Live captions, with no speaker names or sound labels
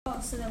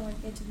So then we'll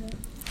get to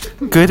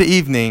the... Good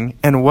evening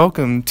and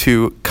welcome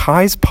to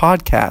Kai's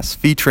podcast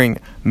featuring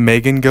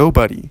Megan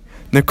GoBuddy,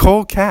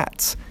 Nicole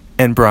Katz,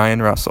 and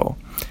Brian Russell.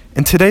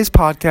 In today's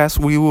podcast,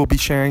 we will be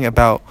sharing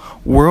about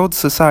world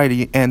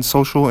society and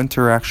social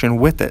interaction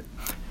with it.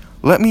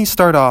 Let me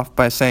start off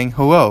by saying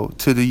hello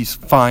to these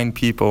fine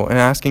people and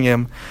asking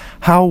them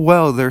how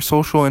well their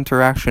social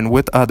interaction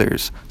with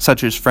others,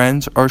 such as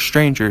friends or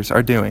strangers,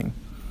 are doing.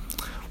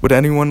 Would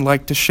anyone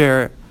like to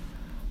share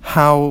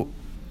how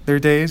their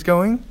day is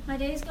going? My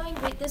day is going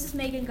great. This is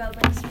Megan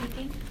GoBuddy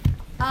speaking.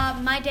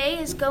 My day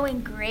is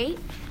going great.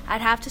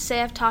 I'd have to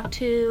say I've talked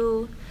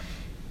to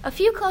a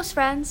few close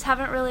friends.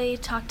 Haven't really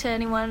talked to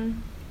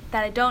anyone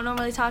that I don't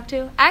normally talk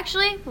to.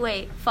 Actually,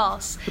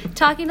 false.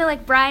 Talking to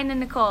Brian and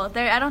Nicole.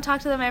 I don't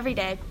talk to them every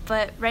day,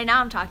 but right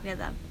now I'm talking to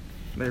them.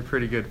 They're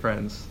pretty good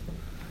friends.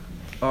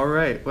 All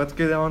right, let's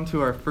get on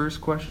to our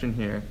first question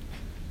here.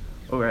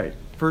 All right,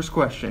 first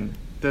question.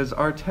 Does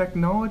our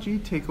technology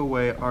take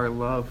away our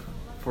love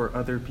for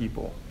other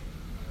people?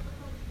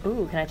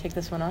 Ooh, can I take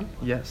this one on?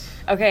 Yes.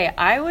 Okay,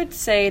 I would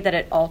say that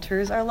it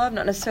alters our love,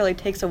 not necessarily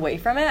takes away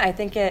from it. I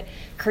think it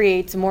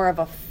creates more of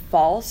a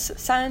false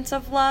sense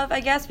of love, I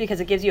guess, because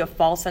it gives you a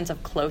false sense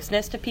of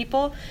closeness to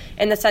people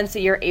in the sense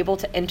that you're able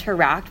to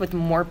interact with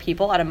more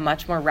people at a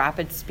much more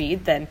rapid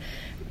speed than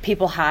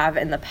people have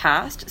in the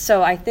past.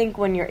 So I think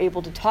when you're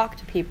able to talk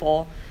to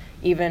people,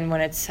 even when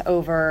it's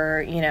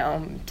over,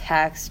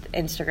 text,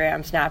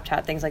 Instagram,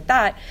 Snapchat, things like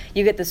that,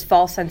 you get this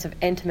false sense of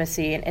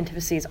intimacy, and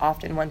intimacy is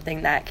often one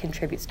thing that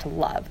contributes to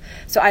love.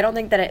 So I don't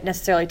think that it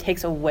necessarily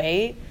takes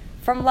away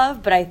from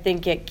love, but I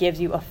think it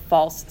gives you a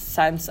false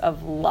sense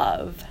of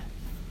love.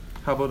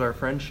 How about our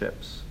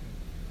friendships?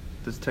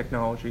 Does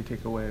technology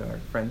take away our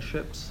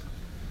friendships?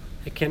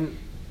 It can,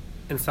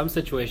 in some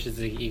situations,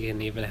 it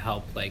can even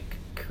help,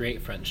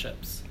 create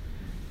friendships.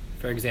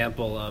 For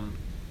example, I'm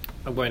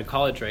going to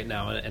college right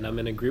now, and I'm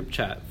in a group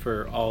chat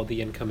for all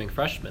the incoming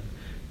freshmen.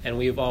 And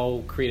we've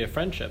all created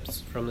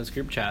friendships from this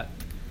group chat.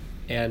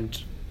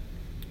 And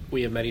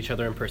we have met each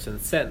other in person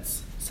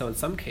since. So in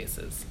some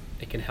cases,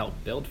 it can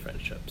help build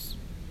friendships.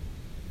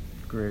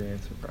 Great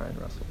answer, Brian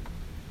Russell.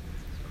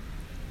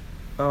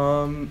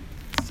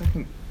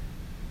 Second...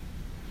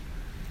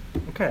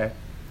 Okay.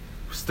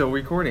 Still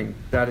recording.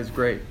 That is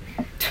great.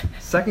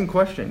 Second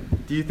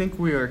question. Do you think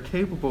we are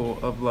capable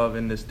of love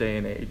in this day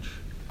and age?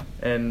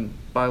 And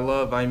by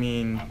love, I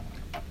mean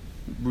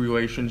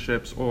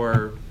relationships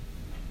or,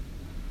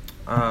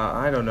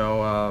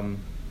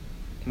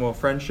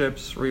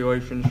 friendships,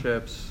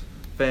 relationships,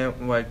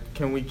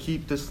 can we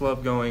keep this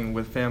love going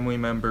with family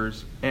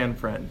members and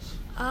friends?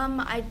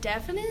 I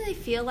definitely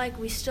feel like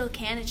we still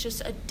can. It's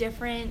just a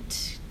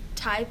different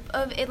type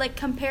of it.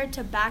 Compared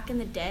to back in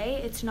the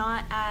day, it's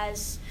not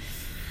as,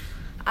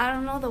 I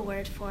don't know the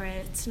word for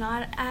it. It's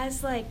not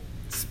as,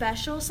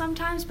 special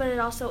sometimes, but it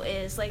also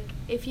is.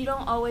 If you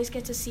don't always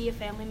get to see a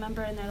family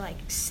member and they're,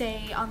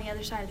 say, on the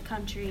other side of the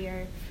country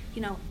or,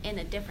 in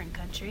a different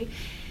country,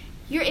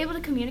 you're able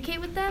to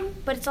communicate with them,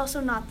 but it's also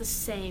not the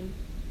same.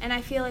 And I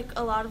feel like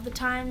a lot of the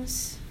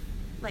times,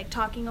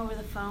 talking over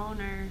the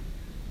phone or,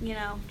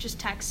 just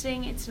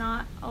texting, it's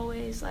not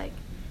always,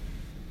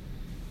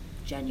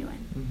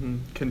 genuine. Mm-hmm.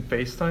 Can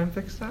FaceTime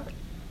fix that?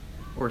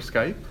 Or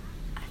Skype?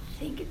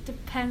 I think it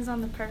depends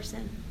on the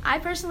person. I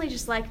personally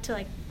just like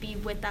to be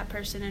with that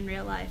person in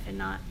real life and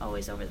not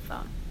always over the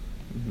phone.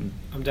 Mm-hmm.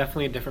 I'm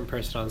definitely a different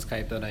person on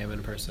Skype than I am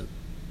in person.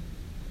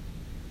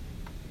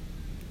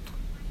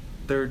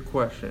 Third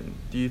question.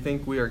 Do you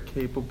think we are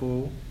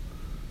capable...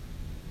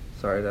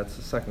 Sorry, that's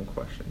the second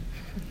question.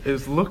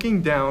 Is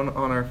looking down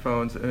on our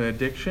phones an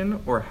addiction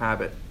or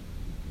habit?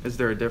 Is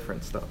there a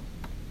difference, though?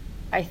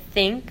 I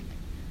think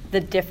the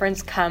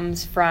difference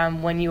comes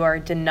from when you are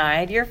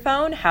denied your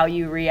phone, how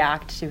you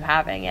react to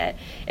having it.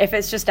 If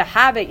it's just a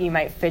habit, you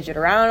might fidget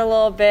around a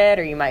little bit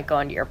or you might go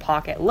into your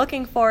pocket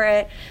looking for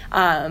it.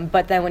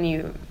 But then when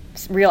you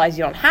realize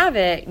you don't have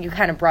it, you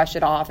kind of brush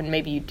it off, and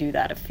maybe you do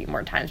that a few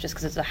more times just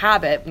because it's a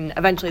habit, and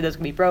eventually those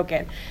can be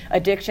broken.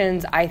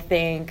 Addictions, I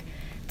think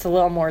it's a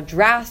little more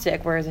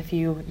drastic, whereas if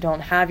you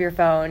don't have your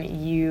phone,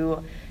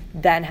 you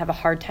then have a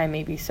hard time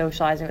maybe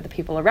socializing with the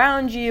people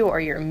around you,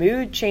 or your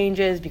mood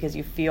changes because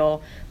you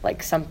feel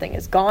like something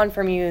is gone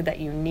from you that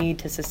you need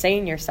to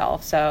sustain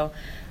yourself. So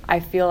I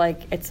feel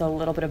like it's a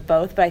little bit of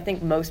both, but I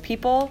think most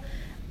people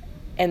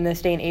in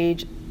this day and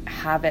age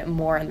have it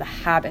more in the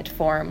habit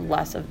form,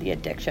 less of the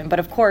addiction. But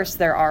of course,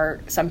 there are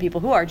some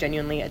people who are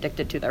genuinely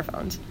addicted to their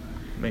phones.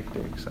 Make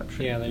the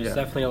exception. Yeah, there's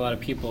definitely a lot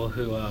of people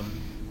who,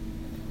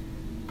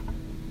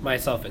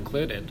 myself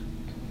included,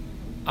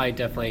 I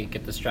definitely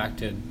get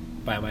distracted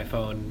by my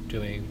phone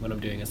when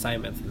I'm doing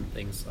assignments and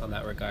things on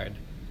that regard.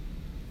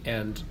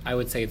 And I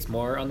would say it's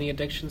more on the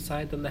addiction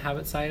side than the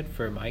habit side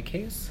for my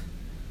case.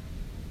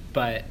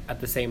 But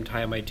at the same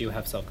time, I do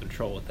have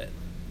self-control with it.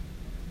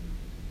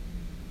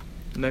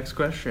 Next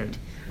question.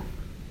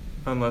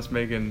 Unless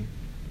Megan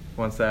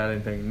wants to add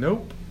anything.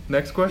 Nope.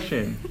 Next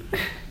question.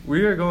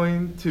 We are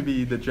going to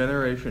be the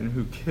generation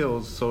who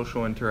kills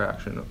social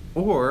interaction,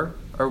 or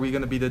are we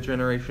going to be the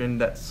generation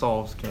that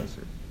solves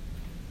cancer?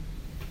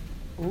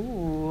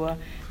 Ooh.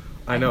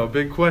 I know,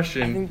 big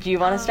question. Do you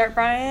want to start,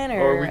 Brian?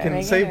 Or we can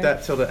Megan, save or-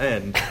 that till the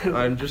end.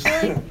 I'm just.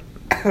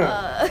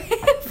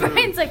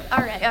 Brian's like, all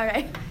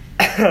right.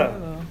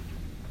 Ooh.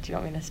 Do you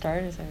want me to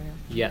start? Is there...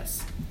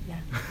 Yes. Yeah.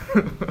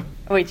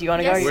 Wait, do you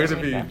want to go? Or Yes. you Way want to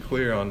me be go?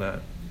 clear on that.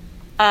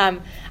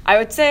 I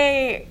would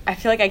say I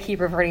feel like I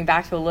keep reverting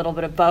back to a little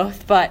bit of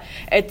both, but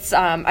it's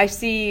I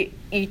see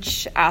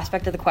each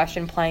aspect of the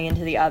question playing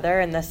into the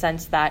other in the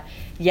sense that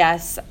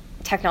yes,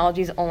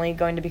 technology is only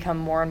going to become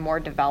more and more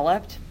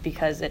developed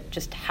because it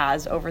just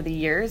has over the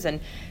years, and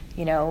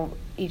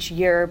each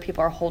year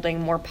people are holding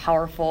more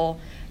powerful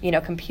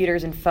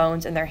computers and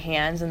phones in their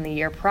hands than the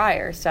year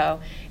prior.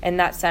 So in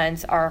that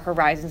sense, our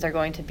horizons are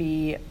going to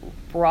be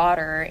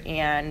broader,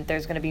 and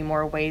there's going to be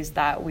more ways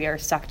that we are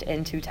sucked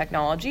into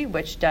technology,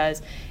 which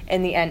does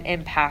in the end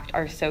impact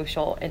our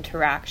social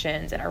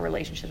interactions and our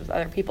relationships with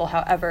other people.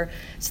 However,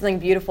 something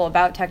beautiful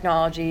about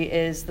technology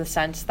is the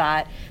sense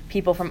that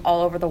people from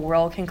all over the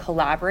world can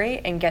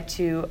collaborate and get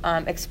to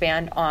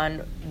expand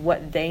on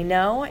what they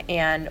know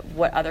and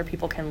what other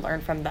people can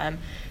learn from them.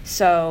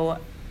 So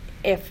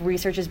if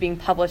research is being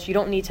published, you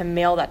don't need to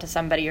mail that to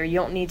somebody, or you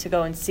don't need to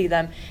go and see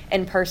them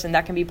in person.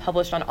 That can be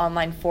published on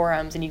online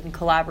forums, and you can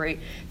collaborate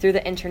through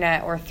the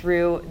internet or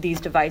through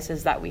these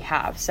devices that we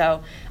have.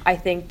 So I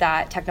think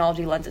that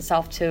technology lends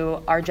itself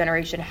to our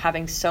generation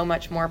having so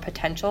much more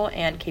potential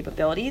and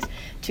capabilities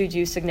to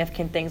do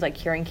significant things like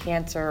curing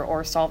cancer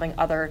or solving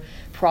other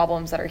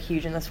problems that are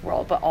huge in this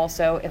world. But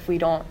also, if we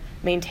don't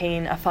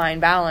maintain a fine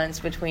balance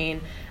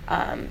between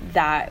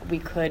that, we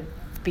could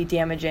be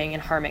damaging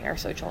and harming our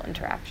social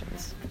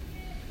interactions.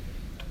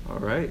 All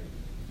right.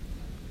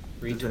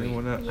 Does Retweet.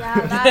 anyone else? Yeah,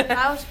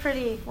 that was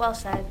pretty well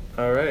said.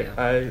 All right.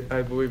 Yeah.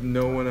 I believe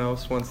no one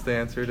else wants to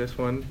answer this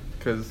one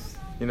because,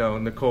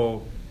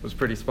 Nicole was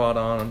pretty spot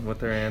on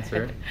with her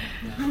answer.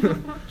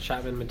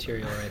 Chapman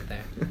material right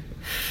there.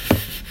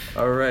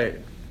 All right.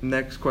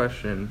 Next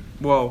question.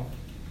 Well,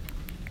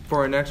 for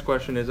our next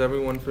question, is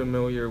everyone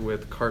familiar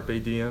with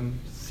Carpe Diem?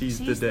 Seize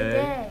the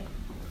day.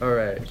 All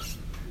right.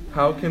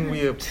 How can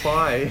we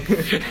apply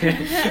Miss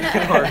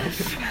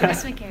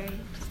McCary.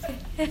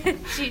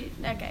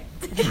 Okay.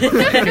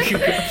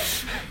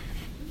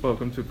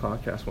 Welcome to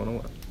Podcast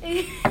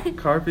 101.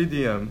 Carpe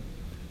Diem.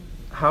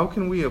 How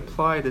can we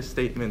apply this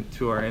statement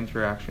to our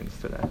interactions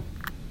today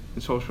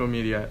in social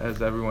media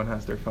as everyone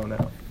has their phone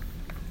out?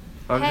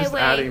 I'm just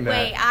adding that.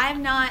 Wait,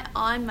 I'm not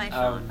on my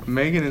phone.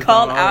 Megan is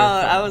Called not on her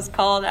out. phone. I was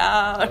called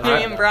out.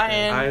 Me and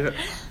Brian.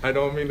 I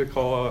don't mean to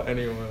call out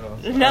anyone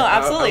else. No,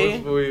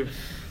 absolutely.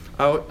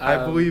 I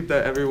believe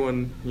that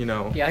everyone,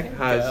 Yeah, I can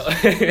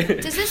has go.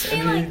 Does this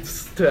mean like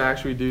needs to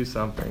actually do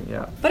something.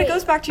 Yeah. But it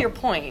goes back to your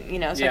point, so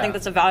I Yeah. think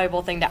that's a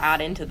valuable thing to add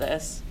into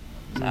this.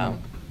 So. Mm.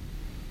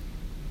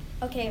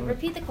 Okay,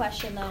 repeat the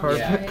question though. Carpe,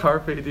 Yeah.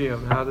 Carpe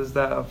diem. How does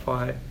that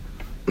apply?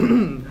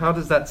 How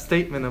does that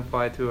statement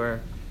apply to our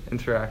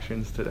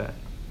interactions today?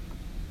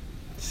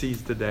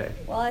 Seize the day.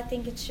 Well, I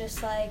think it's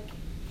just like,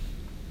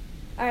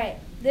 all right,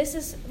 this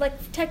is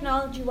like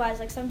technology-wise,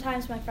 like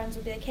sometimes my friends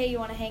will be like, hey, you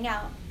want to hang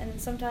out? And then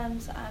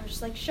sometimes I'm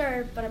just like,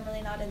 sure, but I'm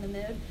really not in the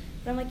mood.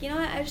 But I'm like, you know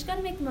what, I just got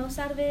to make the most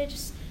out of it.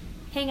 Just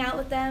hang out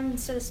with them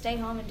instead of stay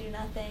home and do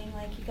nothing.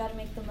 Like, you got to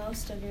make the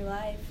most of your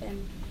life.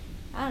 And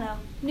I don't know,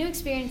 new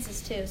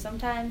experiences too.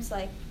 Sometimes,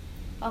 like,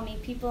 I'll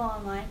meet people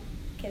online.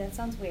 Okay, that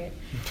sounds weird.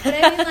 But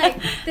I mean,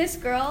 like, this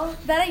girl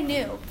that I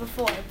knew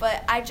before,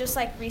 but I just,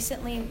 like,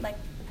 recently, like,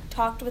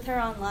 talked with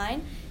her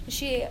online.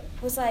 She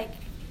was, like,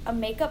 a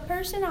makeup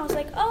person. I was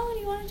like, oh, do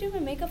you want to do my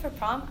makeup for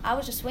prom? I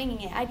was just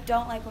winging it. I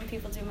don't like when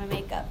people do my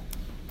makeup.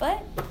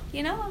 But,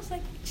 I was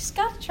like, just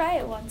got to try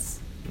it once.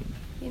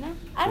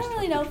 I don't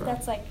really know if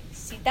that's, like,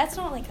 that's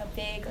not, like, a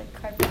big, like,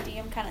 Carpe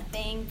Diem kind of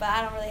thing, but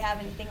I don't really have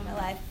anything in my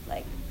life,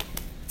 like,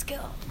 let's go.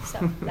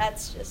 So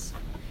that's just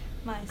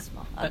my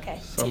small, okay.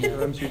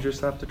 Sometimes you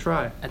just have to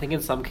try. I think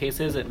in some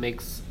cases it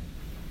makes,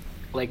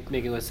 like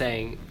Megan was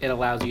saying, it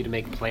allows you to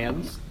make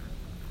plans,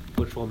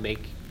 which will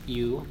make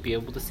you be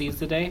able to seize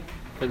the day.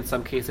 But in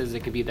some cases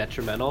it can be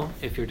detrimental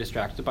if you're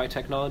distracted by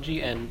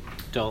technology and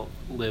don't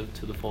live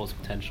to the fullest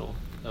potential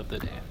of the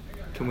day.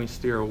 Can we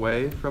steer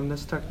away from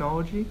this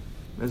technology?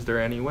 Is there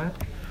any way?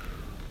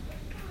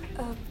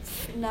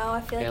 No,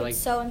 I feel like Yeah, it's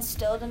so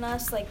instilled in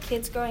us. Like,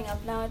 kids growing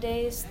up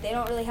nowadays, they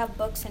don't really have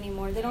books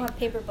anymore. They don't have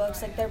paper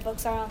books. Like, their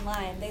books are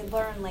online. They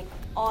learn, like,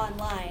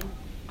 online.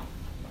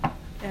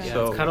 Yeah,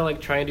 So- it's kind of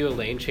like trying to do a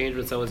lane change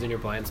when someone's in your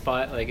blind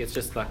spot. Like, it's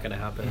just not going to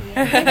happen.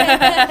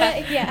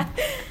 Yeah.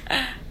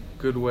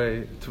 Good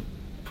way to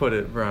put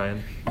it,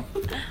 Brian.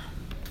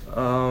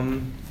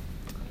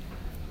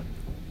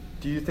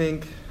 Do you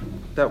think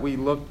that we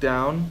look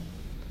down,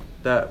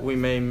 that we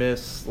may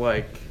miss,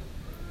 like,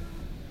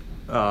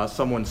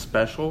 someone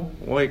special?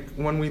 Like,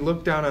 when we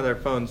look down at our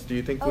phones, do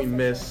you think we for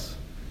miss sure.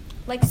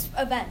 Like,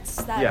 events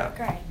that are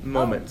occurring.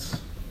 moments?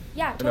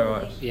 Yeah, in our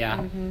totally. lives? Yeah.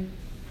 Mm-hmm.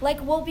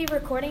 Like, we'll be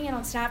recording it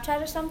on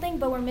Snapchat or something,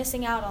 but we're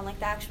missing out on, like,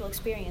 the actual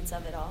experience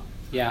of it all.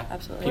 Yeah.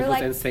 Absolutely. We're People's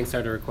like- instincts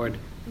are to record.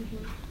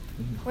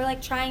 We're,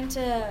 like, trying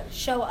to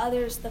show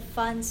others the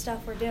fun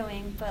stuff we're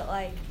doing, but,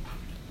 like,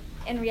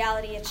 in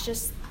reality, it's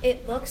just,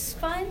 it looks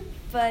fun,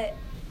 but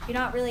you're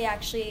not really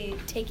actually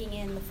taking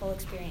in the full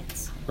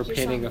experience. We're You're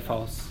painting showing- a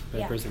false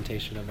Yeah.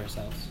 representation of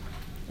ourselves.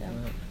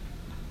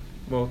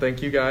 Well,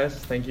 thank you guys.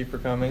 Thank you for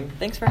coming.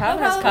 Thanks for No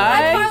having us, problem.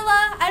 Hi, Kai.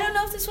 Carla. I don't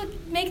know if this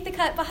would make the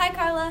cut, but hi,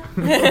 Carla.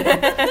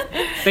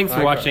 Thanks for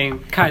Bye, watching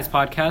Kai's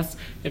podcast.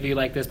 If you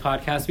like this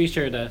podcast, be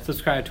sure to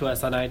subscribe to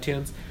us on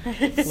iTunes.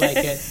 Like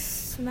it.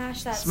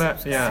 Smash that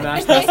Yeah.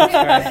 Smash that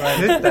subscribe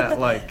button. Hit that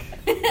like.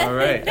 All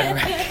right.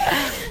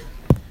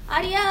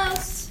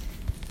 Adios.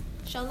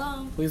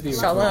 Shalom. Please be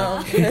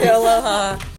Shalom. Aloha.